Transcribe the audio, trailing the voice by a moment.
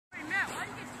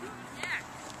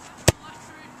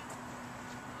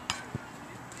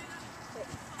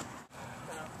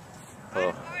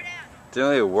Didn't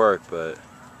really work, but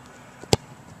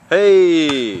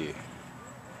hey!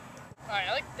 Alright,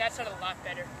 I like that sounded a lot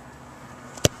better.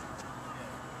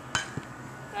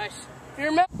 Nice. You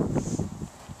remember?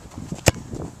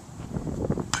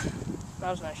 That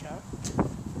was a nice shot.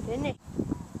 Didn't it?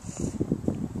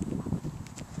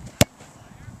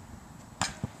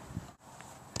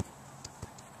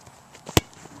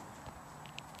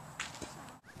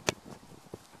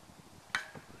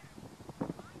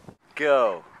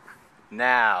 Go.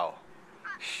 Now.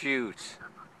 Shoot.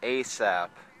 ASAP.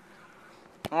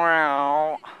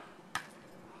 Wow.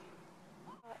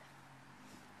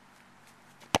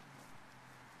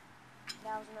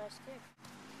 That was a nice kick.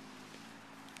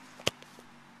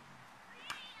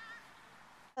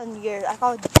 I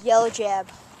call it yellow jab.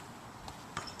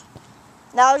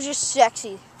 That was just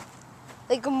sexy.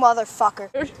 Like a motherfucker.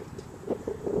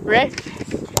 Right?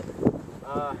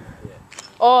 Yeah.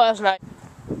 Oh, that was nice.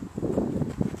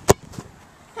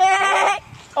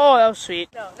 Oh, that was sweet.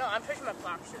 No, I'm pushing my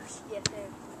boxers. Yes, yeah,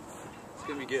 It's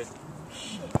gonna be good.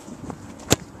 Shit.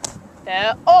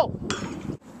 Oh!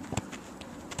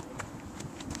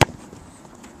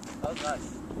 That was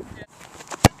nice.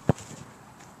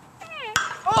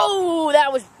 Oh,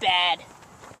 that was bad.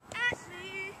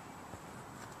 Ashley!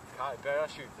 God, I better not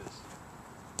shoot this.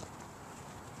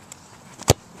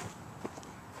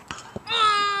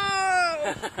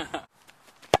 Oh!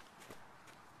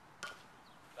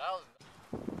 That was.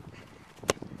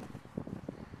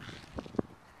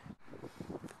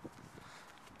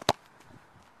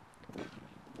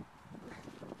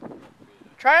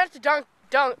 Try not to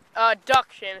duck,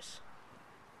 Seamus.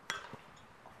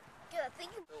 Yeah, I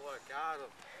think you. Oh, I got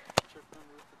him. Tripped him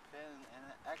with the pen and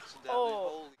it accidentally. Oh.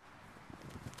 Holy.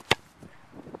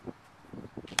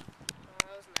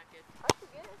 That wasn't that good. I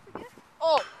forget.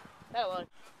 Oh, that one.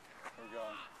 We're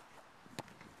going.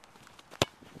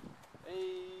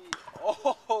 Hey.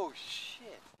 Oh,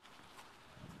 shit.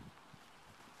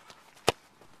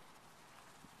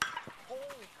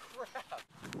 Holy crap.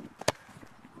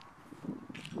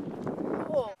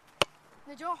 Oh.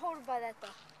 No, don't hold it by that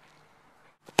though.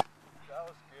 That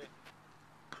was good.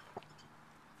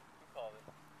 Who called it?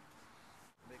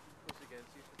 They can push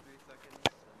against you for 3 seconds.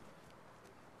 1,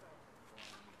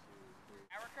 2, 3.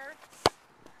 Power curve?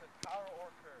 The power or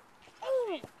curve.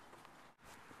 Oh!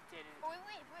 Did it. Oh,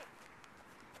 wait.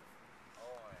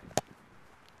 Oh,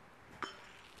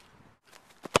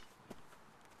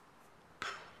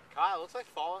 Kyle, looks like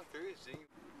falling through. Zing.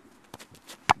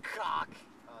 Cock.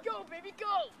 Go, baby,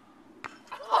 go!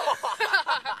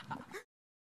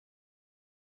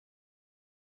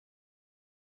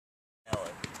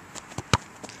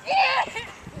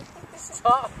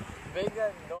 Stop making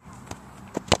that noise.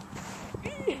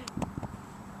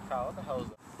 Kyle, what the hell is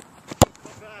that?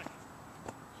 Come back.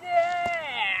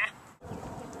 Yeah!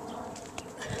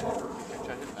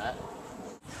 Try to hit that.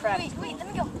 Crap. Wait, let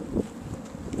me go.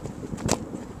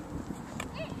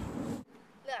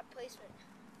 That placement.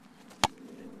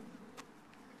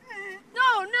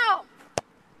 No!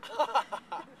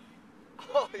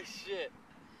 Holy shit.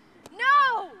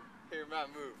 No! Here, Matt,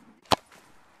 move.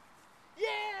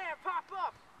 Yeah! Pop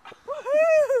up!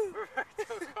 Woohoo!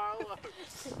 Roberto Carlos.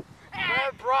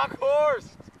 Matt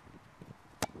Brockhorst.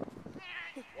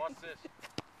 Watch this.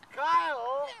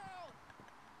 Kyle!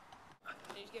 I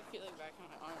just get feeling back on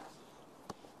my arms.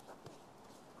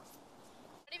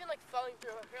 Not even like falling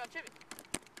through. Here, I'll chip it.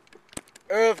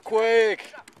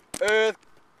 Earthquake!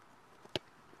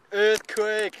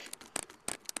 Earthquake!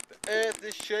 The earth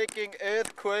is shaking,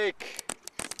 earthquake!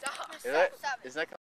 Stop. Is that